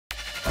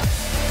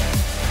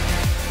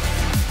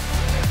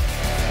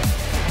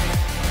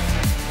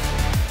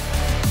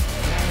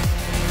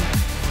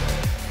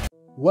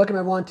Welcome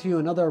everyone to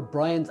another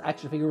Brian's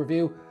action figure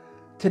review.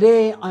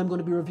 Today I'm going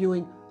to be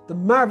reviewing the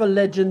Marvel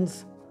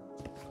Legends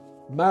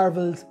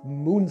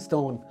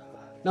Moonstone.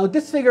 Now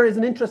this figure is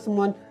an interesting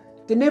one.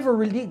 They never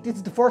released, this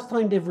is the first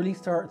time they've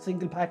released her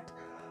single packed.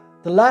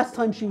 The last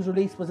time she was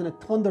released was in a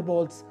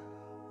Thunderbolts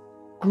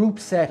group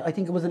set. I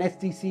think it was an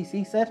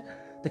SDCC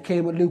set that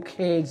came with Luke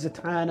Cage,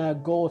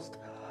 Zatanna, Ghost,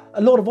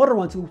 a load of other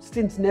ones who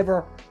since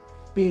never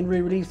been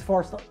re-released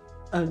first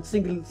and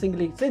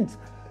singly since.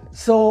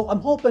 So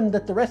I'm hoping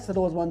that the rest of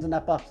those ones in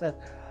that box set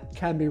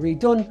can be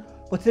redone.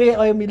 But today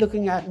I'll be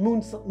looking at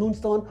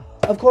Moonstone.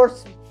 Of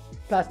course,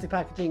 plastic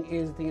packaging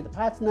is a thing of the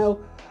past now.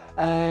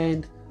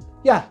 And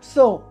yeah,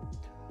 so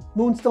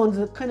Moonstone's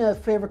a kind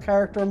of favourite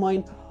character of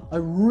mine. I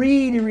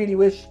really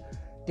wish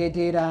they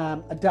did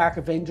a Dark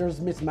Avengers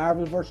Miss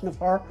Marvel version of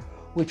her,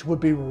 which would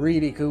be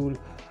really cool.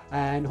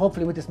 And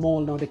hopefully with this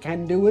mold now they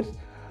can do it.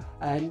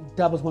 And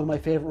that was one of my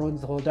favourite runs,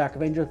 the whole Dark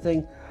Avenger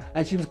thing.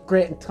 And she was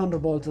great in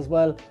Thunderbolts as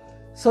well.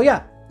 So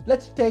yeah,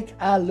 let's take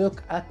a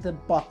look at the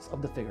box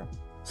of the figure.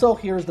 So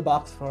here's the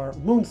box for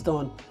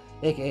Moonstone,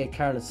 aka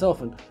Carla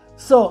Sofin.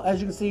 So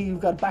as you can see, you've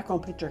got a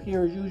background picture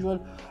here as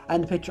usual,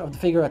 and a picture of the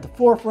figure at the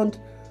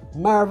forefront.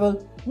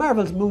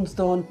 Marvel's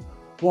Moonstone.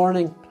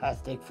 Warning,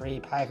 plastic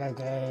free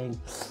packaging.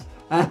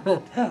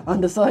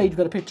 On the side, you've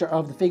got a picture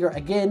of the figure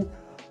again,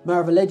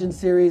 Marvel Legends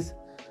series.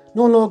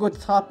 No logo at the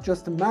top,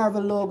 just the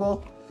Marvel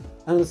logo.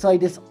 And on the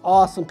side, this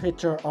awesome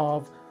picture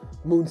of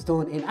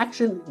Moonstone in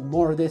action.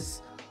 More of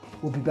this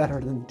would be better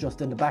than just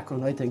in the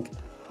background, I think.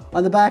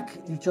 On the back,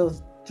 it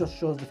just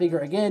shows the figure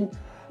again.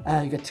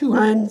 You get two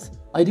hands.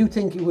 I do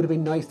think it would have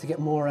been nice to get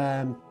more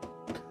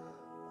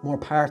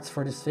parts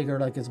for this figure,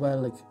 like as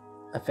well, like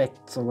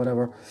effects or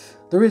whatever.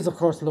 There is of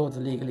course loads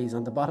of legalese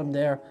on the bottom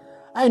there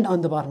and on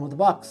the bottom of the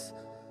box.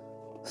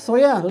 So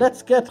yeah,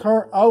 let's get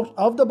her out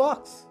of the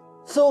box.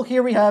 So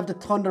here we have the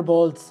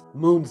Thunderbolts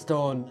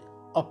Moonstone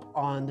up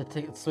on the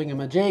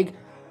swingamajig,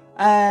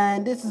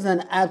 and this is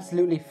an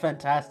absolutely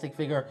fantastic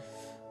figure.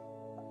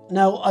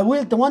 Now,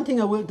 the one thing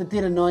that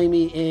did annoy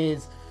me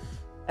is,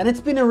 and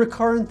it's been a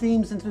recurring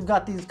theme since we've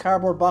got these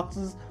cardboard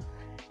boxes,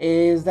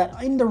 is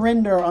that in the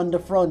render on the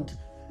front,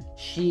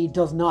 she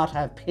does not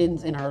have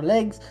pins in her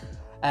legs,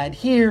 and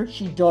here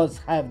she does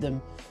have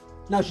them.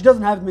 Now, she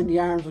doesn't have them in the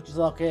arms, which is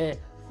okay,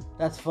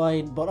 that's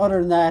fine, but other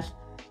than that,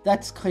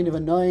 that's kind of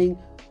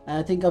annoying, and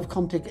I think I've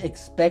come to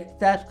expect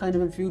that kind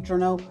of in future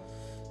now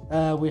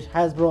with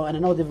Hasbro, and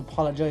I know they've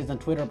apologized on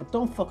Twitter, but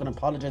don't fucking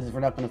apologize if we're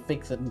not going to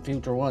fix it in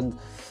future ones.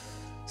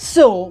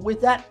 So,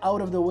 with that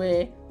out of the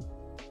way,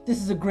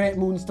 this is a great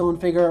Moonstone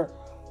figure.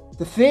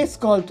 The face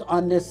sculpt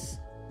on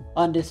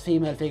this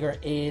female figure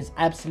is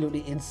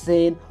absolutely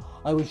insane.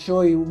 I will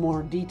show you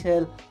more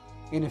detail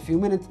in a few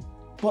minutes.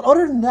 But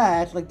other than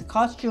that, like the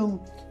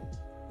costume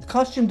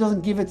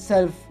doesn't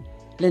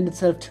lend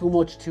itself too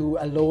much to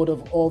a load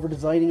of over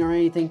designing or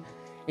anything.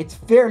 It's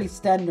fairly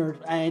standard,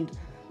 and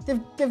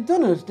they've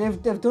done it.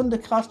 They've done the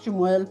costume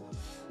well.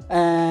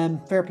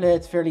 Fair play,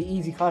 it's a fairly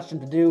easy costume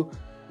to do.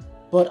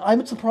 But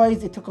I'm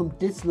surprised it took them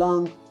this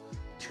long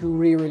to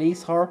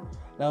re-release her.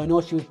 Now I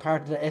know she was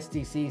part of the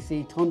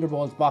SDCC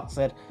Thunderbolts box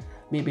set.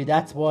 Maybe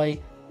that's why.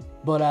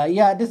 But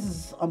yeah, this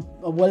is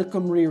a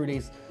welcome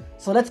re-release.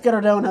 So let's get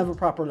her down and have a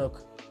proper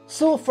look.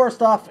 So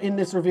first off in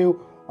this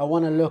review, I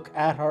want to look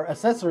at her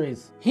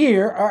accessories.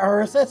 Here are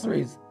her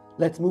accessories.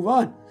 Let's move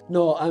on.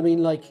 No, I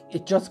mean like she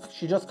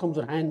just comes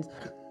with hands.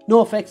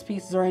 No effects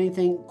pieces or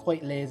anything.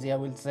 Quite lazy, I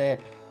will say.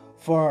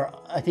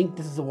 I think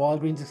this is a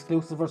Walgreens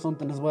exclusive or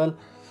something as well.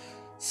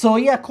 So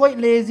yeah, quite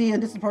lazy,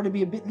 and this will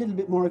probably be little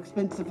bit more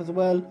expensive as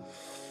well.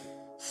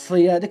 So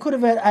yeah, they could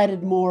have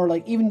added more,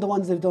 like even the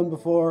ones they've done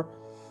before.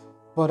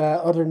 But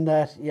other than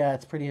that, yeah,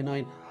 it's pretty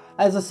annoying.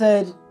 As I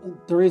said,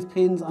 there is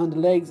pins on the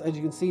legs, as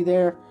you can see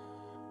there.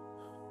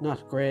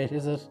 Not great,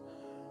 is it?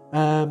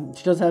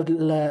 She does have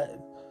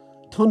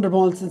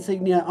Thunderbolts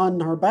insignia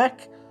on her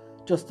back,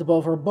 just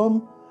above her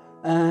bum.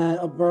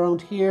 Up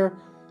around here,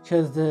 she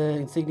has the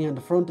insignia on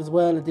the front as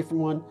well, a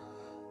different one.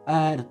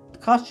 And the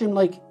costume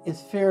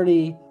is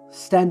fairly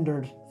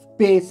standard.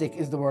 Basic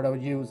is the word I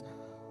would use.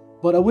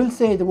 But I will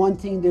say the one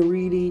thing they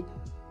really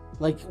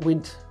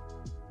went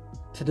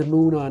to the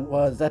moon on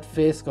was that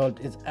face sculpt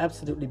is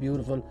absolutely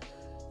beautiful.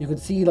 You can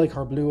see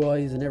her blue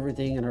eyes and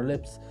everything, and her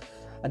lips,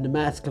 and the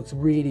mask looks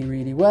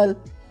really well.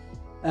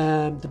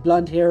 The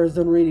blonde hair is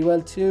done really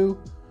well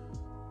too.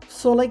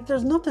 So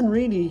there's nothing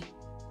really,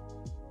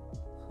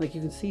 you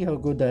can see how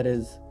good that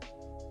is.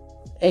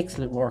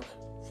 Excellent work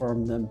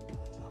from them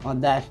on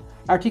that.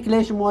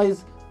 Articulation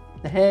wise,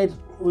 the head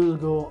will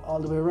go all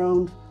the way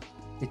around.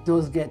 It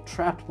does get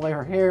trapped by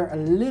her hair a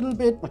little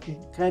bit, but you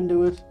can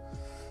do it.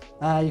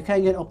 You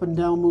can get up and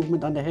down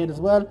movement on the head as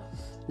well,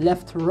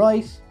 left to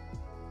right.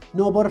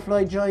 No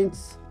butterfly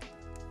joints.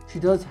 She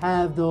does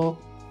have though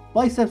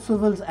bicep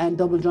swivels and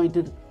double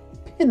jointed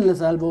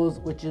pinless elbows,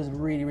 which is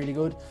really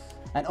good.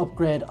 An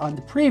upgrade on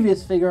the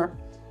previous figure.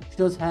 She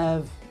does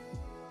have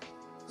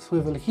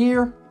swivel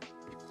here.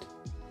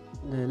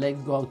 The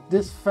legs go out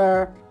this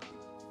far,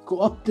 go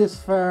up this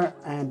far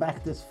and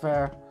back this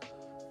far.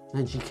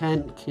 and she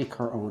can kick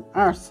her own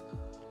arse,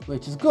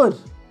 which is good.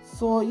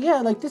 So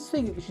yeah, like this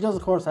figure, she does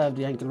of course have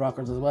the ankle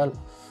rockers as well.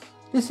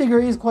 This figure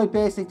is quite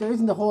basic. There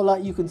isn't a whole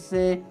lot you can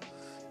say.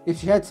 If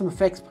she had some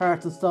effects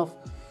parts and stuff,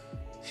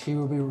 she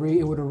would be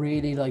it would have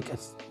really like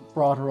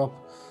brought her up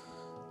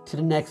to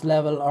the next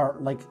level, or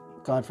like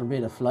God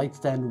forbid a flight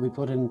stand would be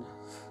put in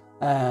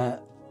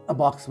a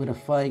box with a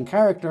flying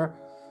character.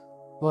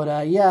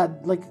 But yeah,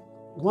 like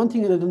one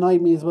thing that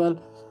annoyed me as well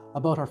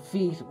about her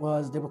feet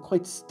was they were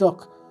quite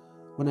stuck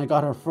when I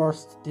got her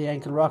first, the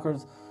ankle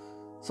rockers.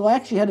 So I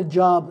actually had a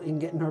job in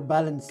getting her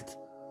balanced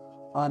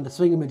on the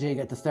swingamajig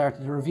at the start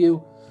of the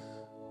review,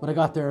 but I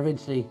got there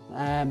eventually.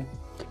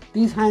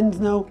 These hands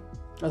now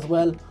as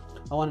well,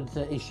 I wanted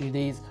to issue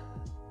these.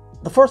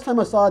 The first time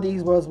I saw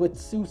these was with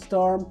Sue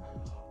Storm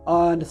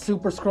on the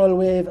Super Skrull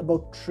wave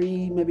about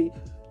maybe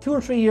 2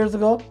 or 3 years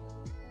ago,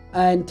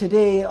 and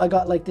today I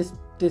got like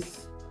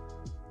this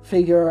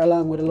figure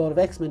along with a lot of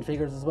X-Men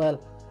figures as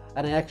well,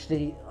 and I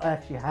actually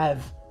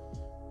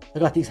I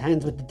got these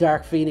hands with the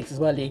Dark Phoenix as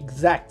well, the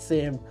exact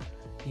same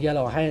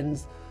yellow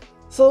hands.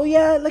 So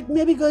yeah, like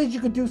maybe guys, you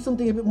could do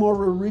something a bit more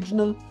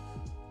original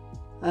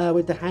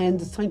with the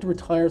hands. It's time to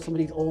retire some of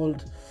these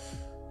old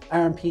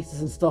arm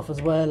pieces and stuff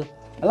as well,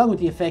 along with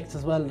the effects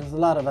as well. There's a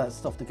lot of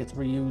stuff that gets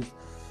reused,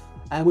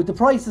 and with the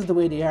prices the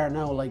way they are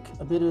now, like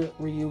a bit of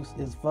reuse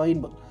is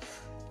fine, but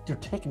they're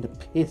taking the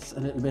piss a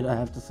little bit, I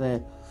have to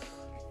say.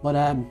 But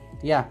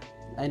yeah,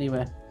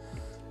 anyway,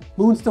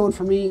 Moonstone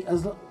for me,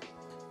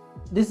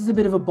 this is a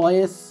bit of a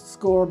biased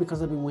score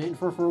because I've been waiting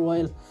for her for a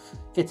while.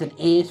 Gets an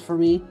 8 for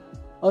me.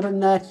 Other than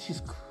that,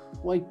 she's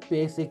quite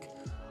basic,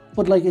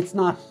 but like it's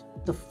not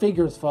the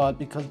figure's fault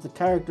because the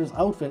character's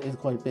outfit is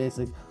quite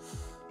basic.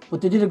 But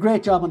they did a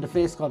great job on the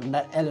face sculpt, and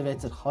that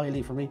elevates it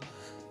highly for me.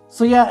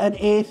 So yeah, an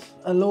 8,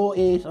 a low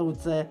 8 I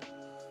would say.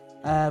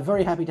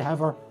 Very happy to have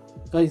her.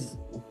 Guys,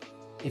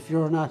 if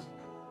you're not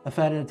a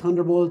fan of the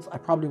Thunderbolts, I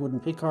probably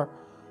wouldn't pick her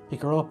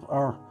up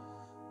or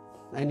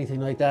anything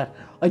like that.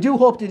 I do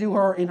hope they do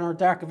her in her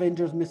Dark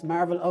Avengers Miss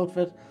Marvel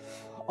outfit,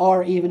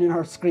 or even in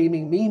her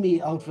Screaming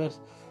Mimi outfit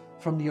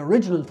from the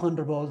original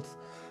Thunderbolts.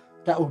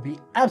 That would be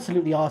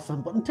absolutely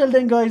awesome. But until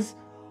then guys,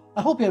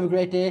 I hope you have a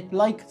great day.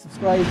 Like,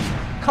 subscribe,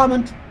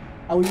 comment,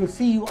 and we will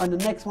see you on the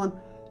next one.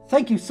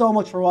 Thank you so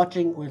much for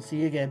watching. We'll see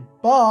you again.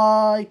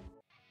 Bye.